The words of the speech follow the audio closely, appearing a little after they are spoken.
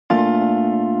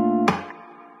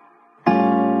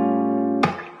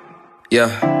Yeah.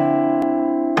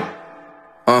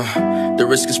 The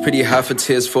risk is pretty high for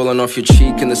tears falling off your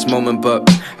cheek in this moment, but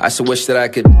I so wish that I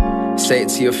could say it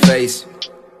to your face.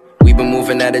 We've been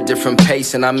moving at a different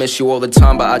pace, and I miss you all the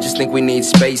time, but I just think we need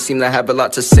space. Seem to have a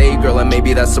lot to say, girl, and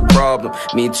maybe that's the problem.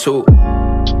 Me too.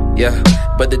 Yeah,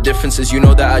 but the difference is, you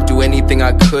know that I'd do anything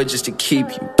I could just to keep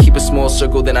you. Keep a small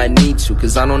circle than I need to,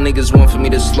 cause I know niggas want for me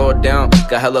to slow down.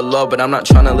 Got hella love, but I'm not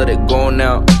tryna let it go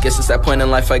now. Guess it's that point in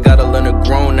life I gotta learn to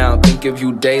grow now. Think of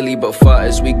you daily, but far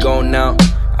as we go now,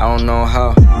 I don't know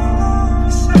how.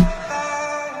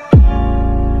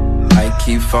 I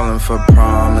keep falling for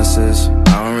promises.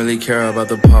 I don't really care about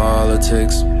the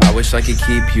politics. I wish I could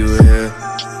keep you here.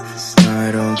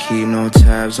 I don't keep no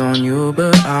tabs on you,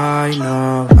 but I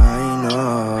know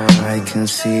I can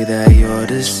see that your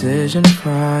decision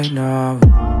right now.